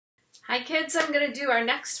Hi kids, I'm going to do our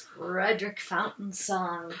next Frederick Fountain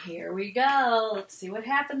song. Here we go. Let's see what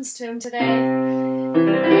happens to him today.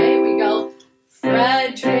 Here we go.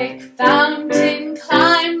 Frederick Fountain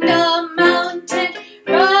climbed a mountain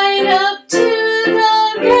right up to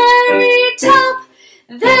the very top.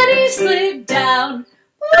 Then he slid down.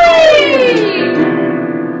 Whee!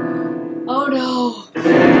 Oh no!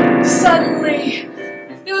 Suddenly,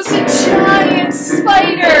 there was a giant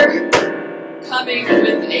spider coming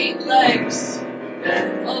with 8 legs,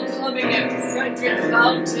 all coming at Frederick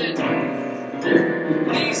Fountain.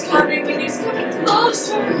 And he's coming closer and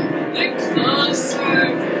closer and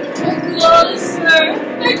closer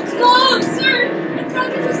and closer. And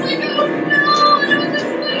Frederick was like, oh no, I don't want this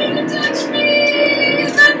spider to touch me.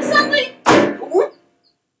 And then suddenly, whoop,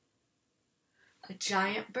 a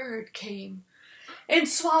giant bird came and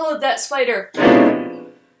swallowed that spider.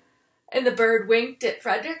 And the bird winked at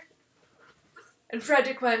Frederick. And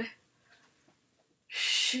Frederick went,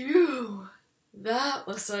 shoo, that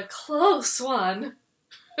was a close one.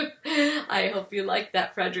 I hope you like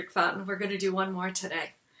that, Frederick Fountain. We're going to do one more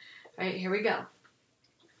today. All right, here we go.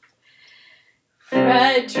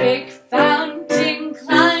 Frederick Fountain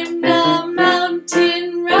climbed a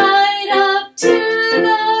mountain right up to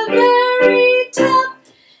the very top.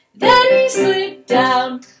 Then he slid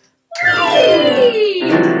down.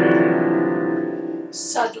 Whee!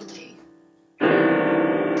 Suddenly,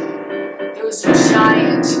 there was a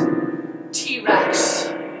giant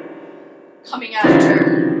T-Rex coming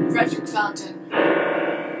after Frederick Fountain.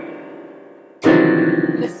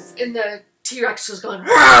 And the T-Rex was going,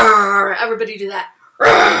 roar! Everybody do that.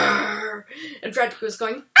 Roar! And Frederick was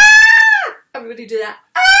going, ah! Everybody do that.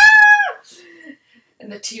 Ah!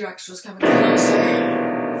 And the T-Rex was coming closer,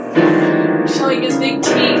 showing his big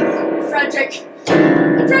teeth.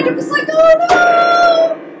 And Frederick was like, oh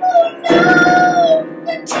no! Oh no!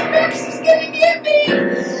 The T-Rex is gonna get me!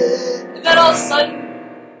 And then all of a sudden,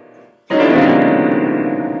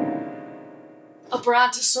 a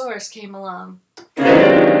Brontosaurus came along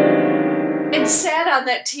and sat on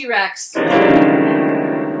that T-Rex.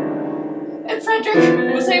 And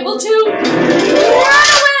Frederick was able to run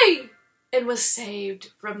away and was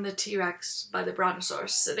saved from the T-Rex by the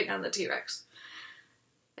Brontosaurus sitting on the T-Rex.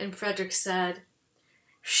 And Frederick said,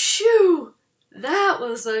 shoo! That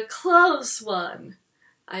was a close one.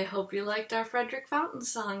 I hope you liked our Frederick Fountain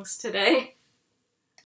songs today.